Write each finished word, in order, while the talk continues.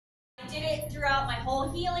throughout my whole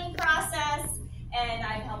healing process, and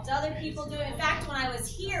I've helped other people do it. In fact, when I was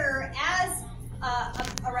here as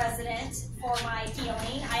a resident for my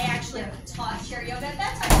healing, I actually taught chair yoga at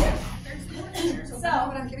that time too.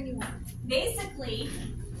 So basically,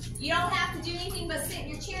 you don't have to do anything but sit in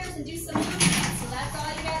your chairs and do some movement. So that's all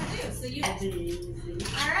you got to do. So you.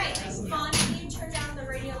 All right, Fawn, can you turn down the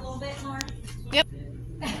radio a little bit more? Yep.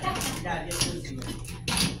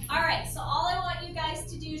 All right, so all I want you guys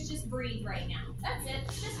to do is just breathe right now. That's it.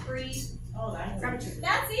 Just breathe. Oh,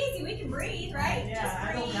 That's easy. We can breathe, right? Yeah, just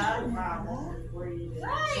breathe. I don't got a problem with breathing,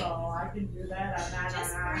 right. So I can do that. I'm not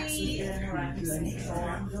just on oxygen or anything, so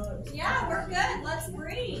I'm good. Yeah, we're good. Let's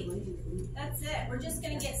breathe. That's it. We're just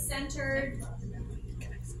going to get centered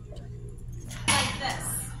like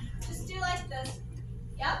this. Just do like this.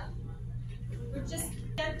 Yep. We're just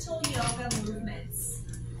gentle yoga movements.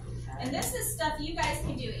 And this is stuff you guys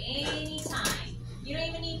can do anytime. You don't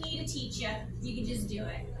even need me to teach you. You can just do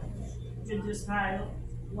it. You can just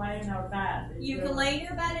lay in our bed. You can lay in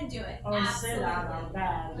your bed and do it. Or absolutely. Sit on our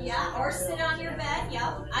bed. Yeah, or sit on your bed.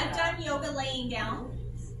 Yep. I've done yoga laying down.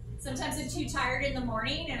 Sometimes I'm too tired in the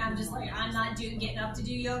morning and I'm just like, I'm not getting up to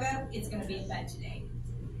do yoga. It's going to be in bed today.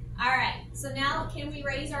 All right. So now can we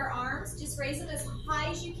raise our arms? Just raise them as high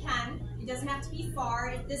as you can. It doesn't have to be far.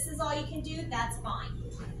 If this is all you can do, that's fine.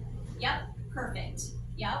 Yep. Perfect.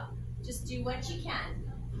 Yep. Just do what you can.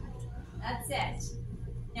 That's it.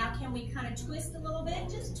 Now can we kind of twist a little bit?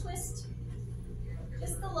 Just twist.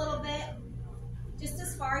 Just a little bit. Just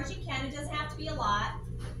as far as you can. It doesn't have to be a lot.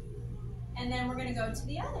 And then we're going to go to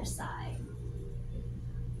the other side.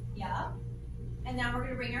 Yep. And now we're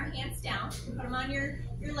going to bring our hands down. Put them on your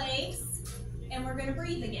legs. And we're going to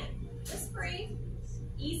breathe again. Just breathe.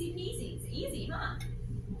 Easy peasy. It's easy, huh?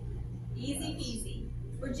 Easy peasy.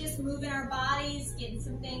 We're just moving our bodies, getting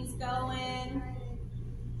some things going.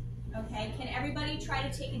 Okay, can everybody try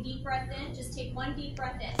to take a deep breath in? Just take one deep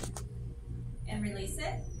breath in. And release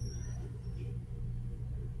it.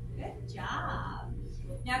 Good job.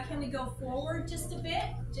 Now can we go forward just a bit?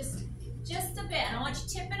 Just a bit. I don't want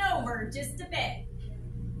you tipping over, just a bit.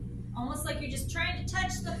 Almost like you're just trying to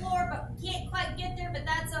touch the floor, but can't quite get there, but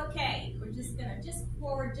that's okay. We're just gonna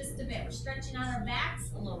forward just a bit. We're stretching out our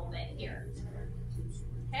backs a little bit here.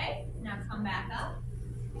 Okay, now come back up.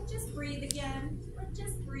 And just breathe again. We're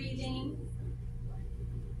just breathing.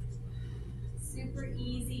 Super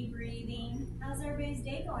easy breathing. How's everybody's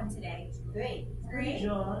day going today? Great. Great?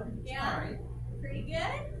 Good. Yeah? Pretty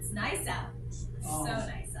good? It's nice out. So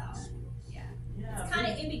nice out. Yeah. It's kind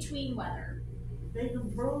of in between weather. Big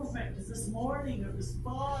improvement, because this morning it was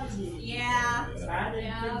foggy. Yeah. I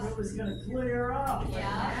didn't think it was going to clear up.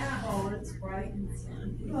 Yeah. Now it's bright and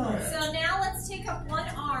sunny. So now let's take up one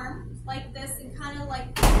arm like this and kind of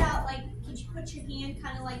like put it out like, could you put your hand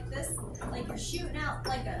kind of like this? Like you're shooting out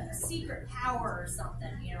like a secret power or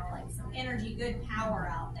something, you know, like some energy, good power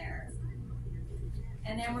out there.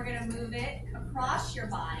 And then we're going to move it across your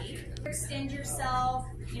body. Extend yourself.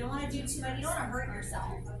 You don't want to do too much. You don't want to hurt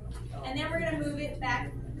yourself. And then we're going to move it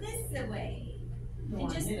back this way.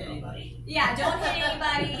 Don't hit anybody. Yeah, don't hit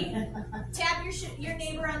anybody. Tap your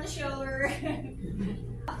neighbor on the shoulder.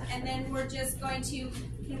 And then we're just going to,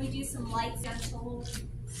 can we do some light gentle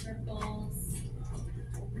circles?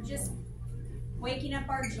 We're just waking up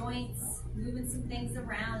our joints, moving some things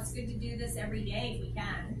around. It's good to do this every day if we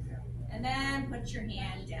can. And then put your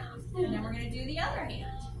hand down. And then we're going to do the other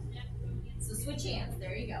hand. So switch hands.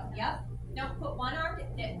 There you go. Yep. Don't put one arm to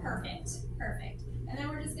it. Perfect. Perfect. And then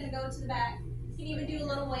we're just going to go to the back. You can even do a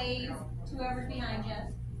little wave to whoever's behind you.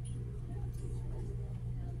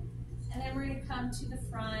 And then we're going to come to the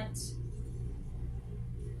front.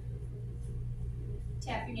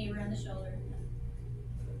 Tap your neighbor on the shoulder.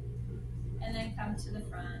 And then come to the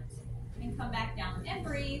front. And come back down and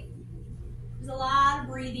breathe. There's a lot of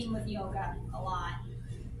breathing with yoga. A lot.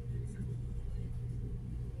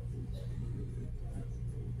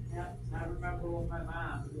 Yep, I remember when my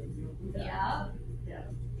mom did yoga.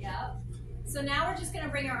 Yep. Yep. So now we're just going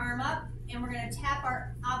to bring our arm up and we're going to tap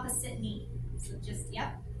our opposite knee. So just,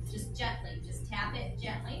 yep, just gently. Just tap it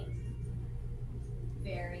gently.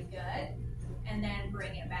 Very good. And then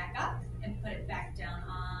bring it back up and put it back down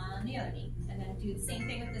on the other knee. And then do the same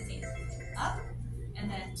thing with this hand. Up, and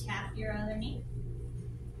then tap your other knee.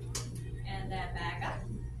 And then back up.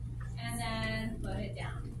 And then put it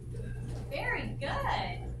down. Very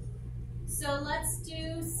good. So let's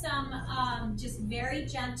do some just very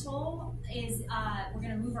gentle we're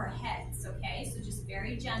going to move our heads, okay? So just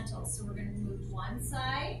very gentle. So we're going to move one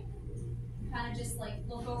side, kind of just like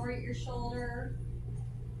look over at your shoulder,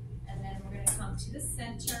 and then we're going to come to the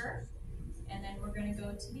center, And then we're going to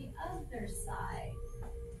go to the other side.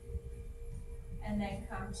 And then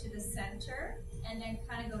come to the center. And then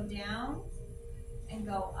kind of go down and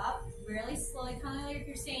go up really slowly. Kind of like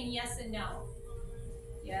you're saying yes and no.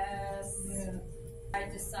 Yes. Yeah.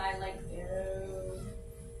 Side to side like no.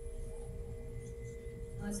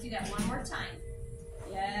 Let's do that one more time.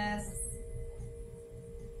 Yes.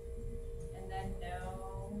 And then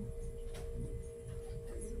no.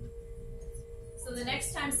 So the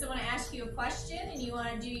next time someone asks you a question and you want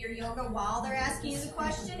to do your yoga while they're asking you the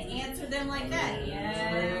question, answer them like that.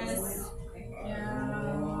 Yes.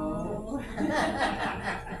 No.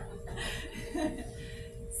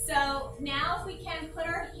 So now if we can put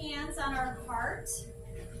our hands on our heart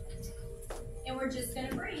and we're just going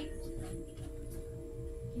to breathe.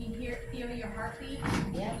 Can you feel your heartbeat?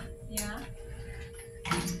 Yeah. Yeah.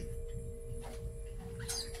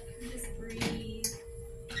 Just breathe.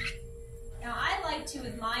 Now I like to,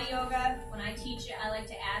 with my yoga, when I teach it, I like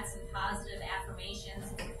to add some positive affirmations,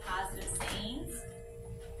 some positive sayings.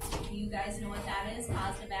 Do you guys know what that is?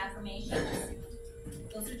 Positive affirmations.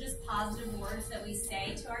 Those are just positive words that we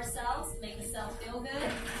say to ourselves to make ourselves feel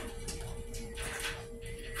good.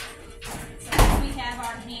 So as we have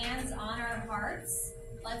our hands on our hearts,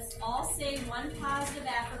 let's all say one positive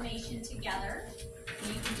affirmation together.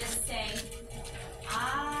 You can just say,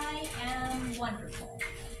 I am wonderful.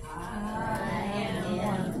 I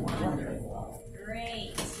am wonderful.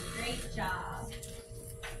 Great. Great job.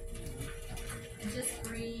 And just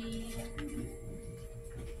breathe.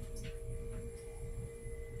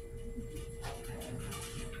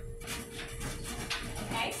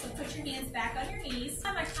 Okay, so put your hands back on your knees.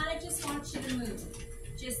 I kind of just want you to move.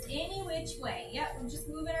 Just any which way. Yep, we're just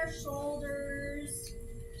moving our shoulders.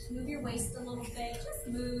 Just move your waist a little bit. Just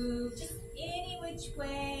move. Just any which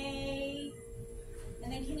way.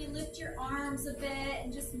 And then can you lift your arms a bit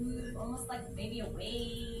and just move almost like maybe a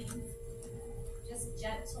wave. Just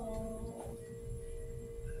gentle.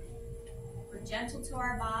 We're gentle to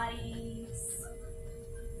our bodies.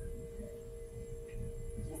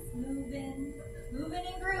 Just moving. Moving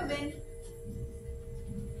and grooving.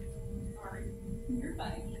 You're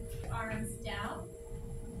fine. Arms down.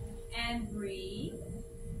 And breathe.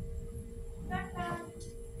 Back up.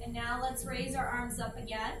 And now let's raise our arms up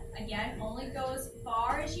again. Again, only go as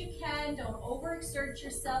far as you can. Don't overexert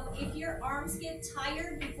yourself. If your arms get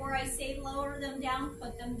tired before I say lower them down,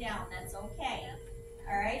 put them down. That's okay.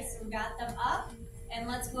 All right, so we got them up. And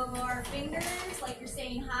let's wiggle our fingers like you're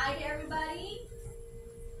saying hi to everybody.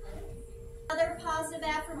 Another positive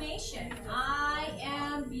affirmation. I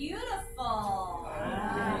am beautiful.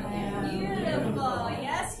 I am beautiful.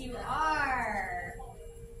 Yes, you are.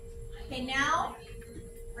 Okay, now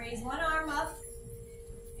raise one arm up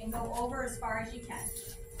and go over as far as you can.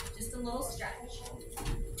 Just a little stretch.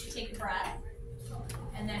 Take a breath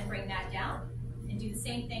and then bring that down and do the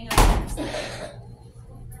same thing on the other side.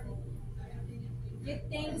 Get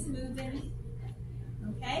things moving.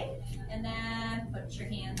 Okay? And then put your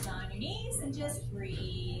hands on your knees and just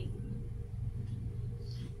breathe.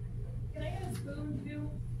 Can I get a spoon too?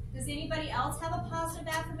 Does anybody else have a positive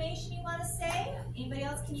affirmation you want to say? Anybody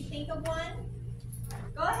else? Can you think of one?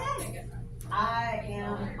 Go ahead. I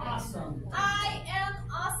am awesome. I am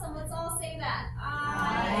awesome. Let's all say that.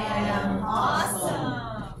 I am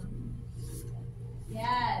awesome.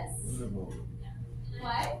 Yes. Wonderful.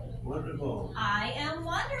 What? Wonderful. I am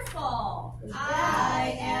wonderful.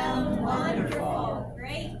 I am wonderful.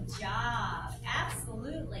 Great job.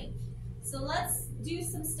 Absolutely. So let's do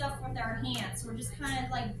some stuff with our hands. So we're just kind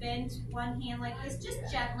of like bend one hand like this, just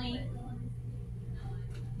gently.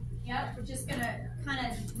 Yep, we're just going to kind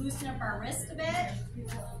of loosen up our wrist a bit.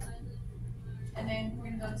 And then we're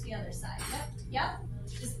going to go to the other side. Yep.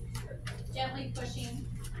 Just gently pushing.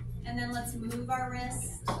 And then let's move our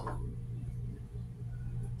wrist.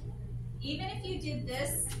 Even if you did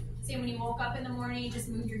this, say when you woke up in the morning, you just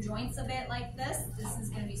move your joints a bit like this. This is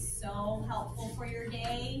going to be so helpful for your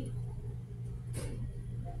day.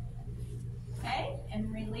 Okay,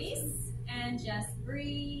 and release, and just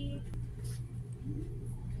breathe.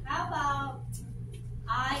 How about,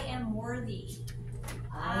 I am worthy.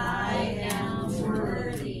 I am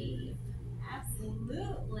worthy.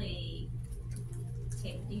 Absolutely.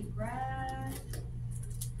 Take a deep breath.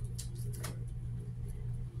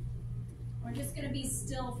 We're just going to be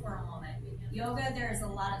still for a moment. Yoga, there's a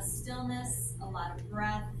lot of stillness, a lot of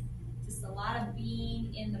breath, just a lot of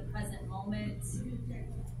being in the present moment.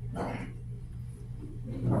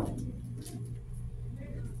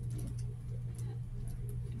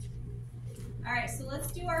 All right, so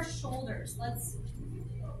let's do our shoulders.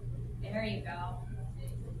 There you go.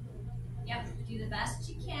 Yep, do the best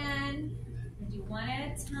you can. We'll do one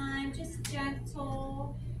at a time, just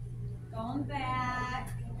gentle, going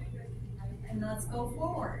back, and let's go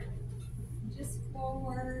forward. Just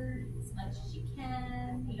forward as much as you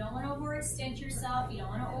can. You don't want to overextend yourself. You don't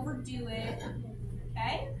want to overdo it.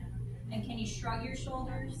 Okay? And can you shrug your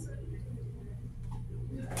shoulders?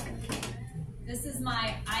 This is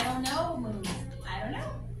my I don't know move. I don't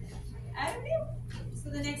know. I don't know. So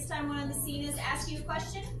the next time one on the scene is ask you a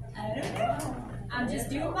question, I don't know. I'm just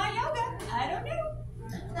doing my yoga. I don't know.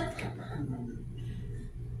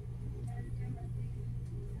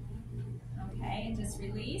 Okay, and just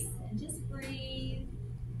release and just breathe.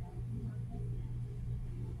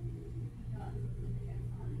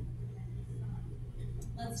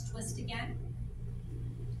 Let's twist again.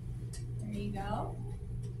 There you go.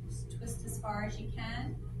 Just twist as far as you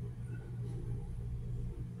can.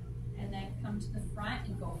 And then come to the front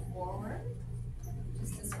and go forward.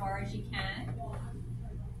 Just as far as you can.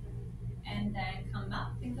 And then come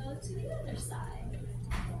up and go to the other side.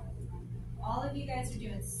 All of you guys are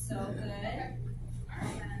doing so good.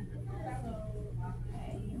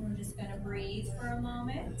 Okay, and we're just going to breathe for a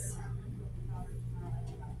moment.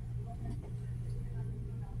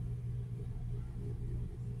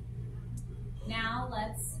 Now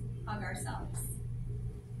let's hug ourselves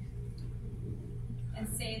and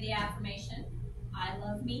say the affirmation, I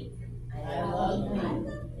love me. I love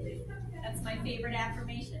me. That's my favorite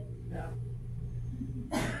affirmation. Yeah.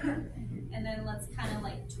 And then let's kind of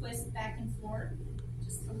like twist back and forth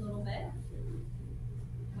just a little bit.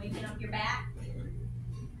 Waking up your back.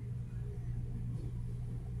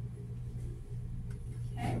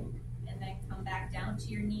 Okay. And then come back down to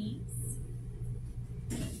your knees.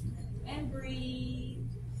 And breathe.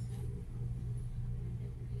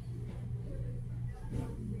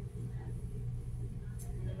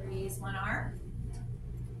 Release one arm.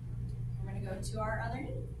 We're going to go to our other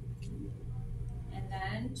knee. And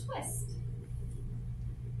then twist.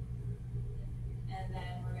 And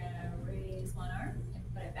then we're going to raise one arm and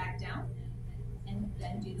put it back down. And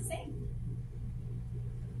then do the same.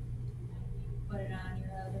 Put it on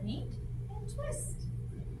your other knee and twist.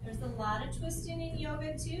 There's a lot of twisting in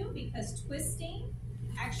yoga too, because twisting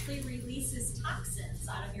actually releases toxins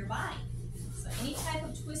out of your body. So any type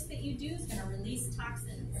of twist that you do is going to release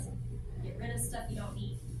toxins. Get rid of stuff you don't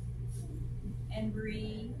need. And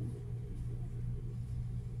breathe.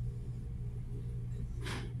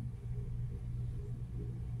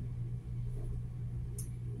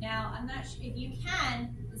 Now, I'm not sure if you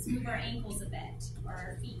can, let's move our ankles a bit, or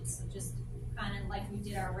our feet. So just kind of like we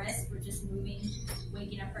did our wrist, we're just moving,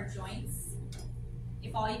 waking up our joints.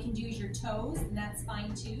 If all you can do is your toes, then that's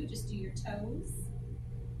fine too. Just do your toes.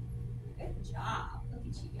 Good job. Look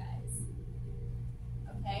at you guys.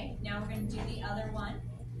 Okay, now we're going to do the other one.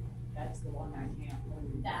 That's the one I can't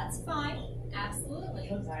move. That's fine. Absolutely.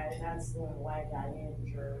 Because that's the leg I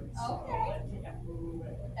injured. So Okay. I can't move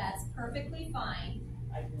it. That's perfectly fine.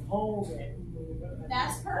 I can hold it and move it. But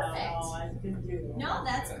That's that's perfect. all I can do. No,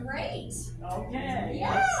 that's great. Okay.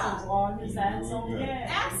 Yeah. That's as long as that's okay.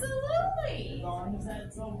 As Absolutely. long as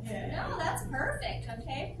that's okay. No, that's perfect.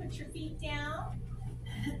 Okay, put your feet down.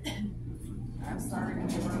 I'm starting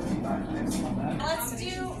to worry. Let's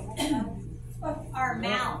do our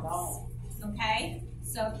mouths. Okay?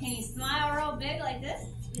 So can you smile real big like this?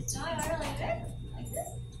 Smile really big like this.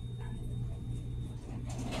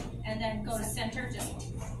 And then go to center, just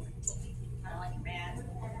kind of like a man.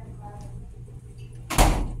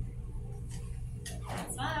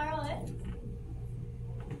 Smile really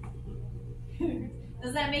big.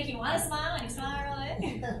 Does that make you want to smile when you smile really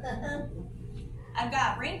big? I've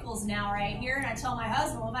got wrinkles now right here, and I tell my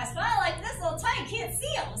husband, well, if I smile like this little tight, you can't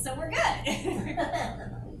see them, so we're good.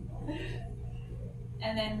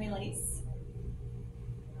 And then release.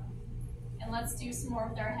 And let's do some more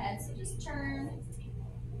with our heads. So just turn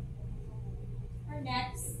our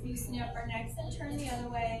necks, loosen up our necks, and turn the other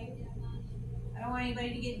way. I don't want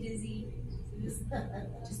anybody to get dizzy.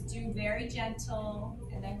 So just do very gentle,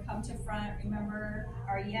 and then come to front. Remember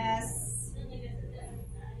our yes, and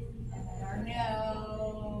then our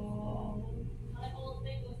no.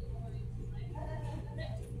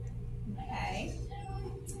 Okay.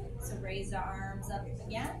 So raise our arms up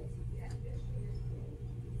again.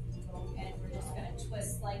 And we're just going to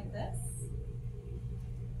twist like this.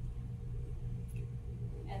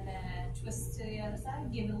 And then twist to the other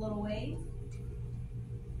side. Give it a little wave.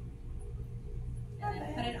 And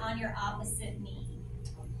then put it on your opposite knee.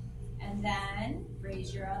 And then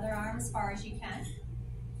raise your other arm as far as you can.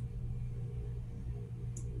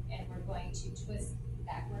 And we're going to twist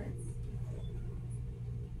backwards.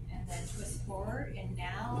 And then twist forward. And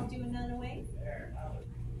now do another wave.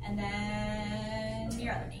 And then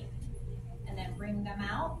your other knee. And then bring them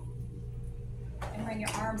out. And bring your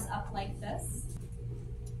arms up like this.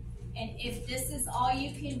 And if this is all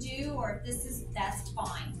you can do, or if this is, that's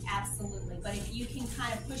fine, absolutely. But if you can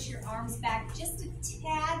kind of push your arms back just a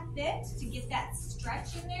tad bit to get that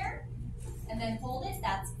stretch in there, and then hold it,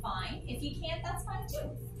 that's fine. If you can't, that's fine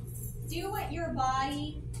too. Do what your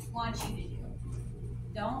body wants you to do.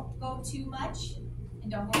 Don't go too much, and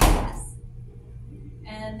don't go too less.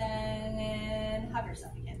 And then hug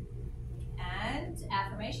yourself again. And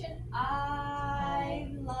affirmation,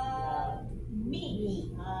 I love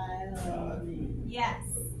me. I love me. Yes.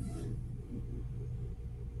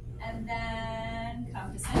 And then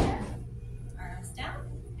come to center, arms down,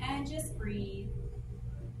 and just breathe.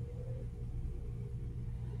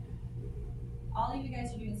 All of you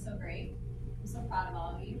guys are doing so great. I'm so proud of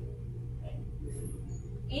all of you.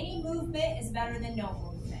 Any movement is better than no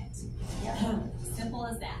movement. Simple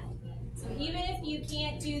as that. So even if you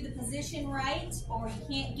can't do the position right, or you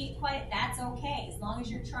can't get quite, that's okay. As long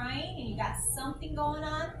as you're trying and you got something going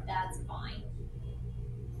on, that's fine.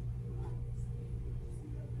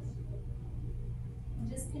 And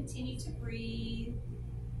just continue to breathe.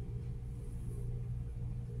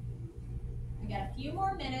 We got a few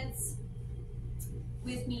more minutes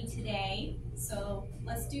with me today, so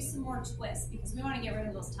let's do some more twists because we want to get rid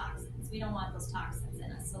of those toxins. We don't want those toxins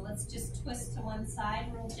in us. So let's just twist to one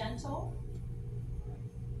side real gentle.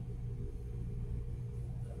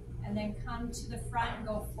 And then come to the front and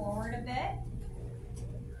go forward a bit.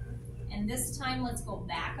 And this time let's go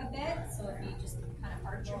back a bit. So if you just kind of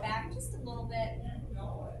arch your back just a little bit.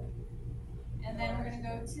 And then we're going to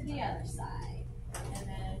go to the other side. And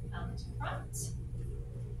then come to front.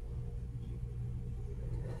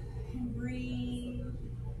 And breathe.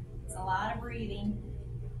 It's a lot of breathing.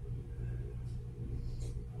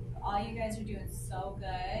 All you guys are doing so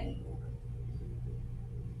good.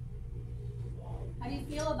 How do you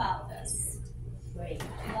feel about this? Great.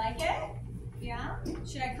 You like it? Yeah?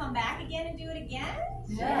 Should I come back again and do it again?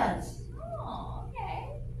 Yes. Oh,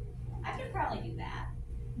 okay. I could probably do that.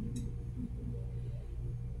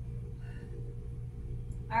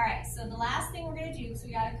 All right, so the last thing we're going to do, because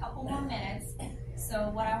we got a couple more minutes,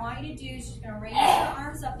 so what I want you to do is you're going to raise your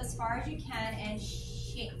arms up as far as you can and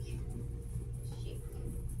shake. Shake.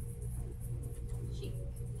 Shake.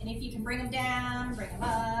 And if you can bring them down, bring them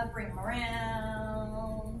up, bring them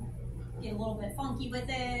around, get a little bit funky with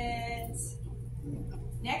it.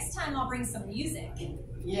 Next time I'll bring some music.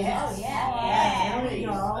 Yes. Oh, yeah. There we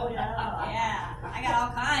go. Yeah. Yeah, I got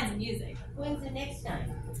all kinds of music. When's the next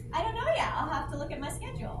time? I don't know yet. I'll have to look at my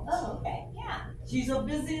schedule. Oh, okay. Yeah. She's a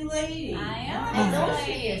busy lady. I am. I know busy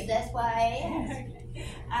she lady. is. That's why I asked. Okay.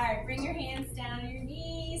 All right, bring your hands down to your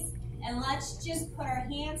knees, and let's just put our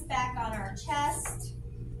hands back on our chest,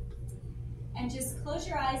 and just close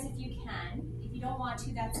your eyes if you can. If you don't want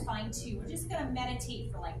to, that's fine too. We're just going to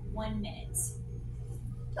meditate for like 1 minute.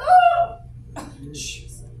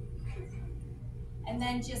 And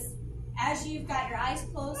then just, as you've got your eyes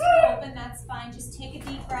closed or open, that's fine. Just take a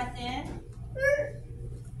deep breath in.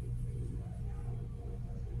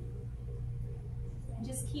 And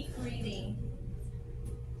just keep breathing.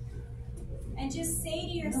 And just say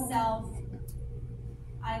to yourself,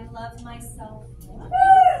 I love myself.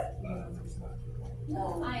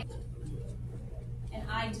 And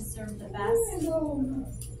I deserve the best.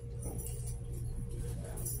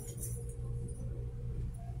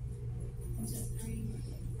 And just breathe.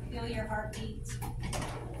 Feel your heartbeat.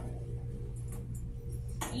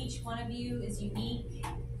 Each one of you is unique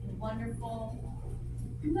and wonderful.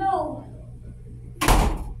 No.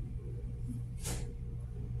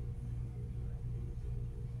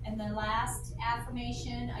 And the last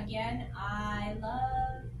affirmation, again, I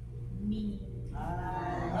love me.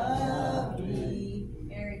 I